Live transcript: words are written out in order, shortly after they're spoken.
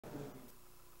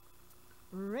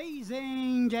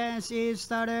Racing Jazz is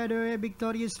started a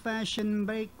victorious fashion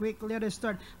break quickly at the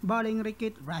start. Balling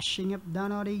Ricket rushing up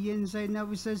down on the inside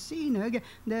now is a Sinag.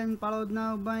 Then followed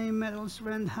now by Metal's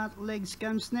friend Hot Legs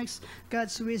comes next.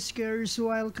 Cuts Whiskers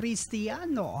while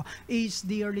Cristiano is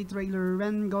the early trailer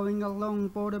and going along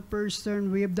for the first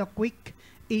turn with the quick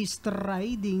is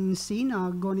riding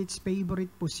Sinag on its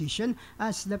favorite position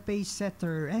as the pace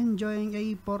setter, enjoying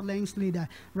a 4 lengths lead.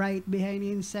 Right behind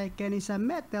in second is a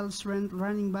Metal Strength,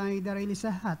 running by the rail is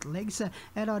a Hot Legs,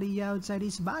 and on the outside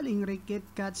is Balling Ricket.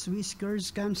 Cuts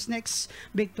Whiskers comes next.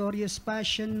 Victorious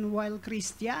Passion while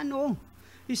Cristiano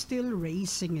is still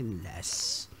racing in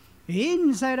less.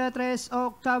 Inside the 3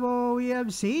 Octavo, we have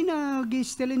Sinag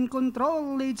is still in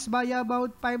control. It's by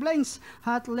about 5 lengths.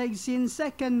 Hot Legs in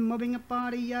second, moving up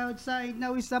on the outside.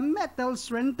 Now is a Metal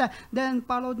Strength, then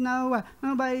followed now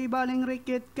by Balling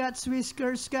Ricket. Cuts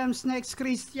Whiskers comes next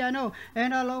Cristiano,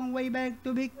 and a long way back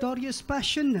to Victorious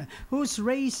Passion, who's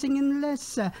racing in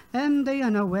less. And they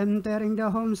are now entering the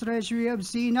home stretch. We have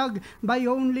Sinag by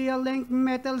only a length.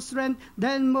 Metal Strength,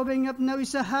 then moving up now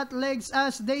is a Hot Legs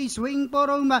as they swing for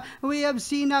home. We have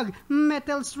Sinag.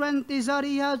 Metal Strength is on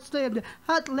the outside.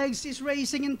 Hot Legs is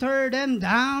racing in third, and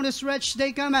down the stretch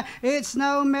they come. It's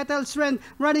now Metal Strength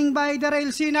running by the rail.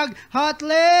 Sinag. Hot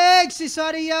Legs is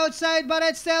on the outside, but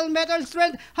it's still Metal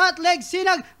Strength. Hot Legs,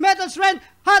 Sinag, Metal Strength,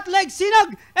 Hot Legs,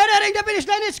 Sinag. Entering the finish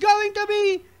line is going to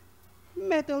be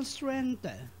Metal Strength.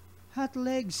 Hot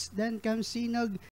Legs, then comes Sinag.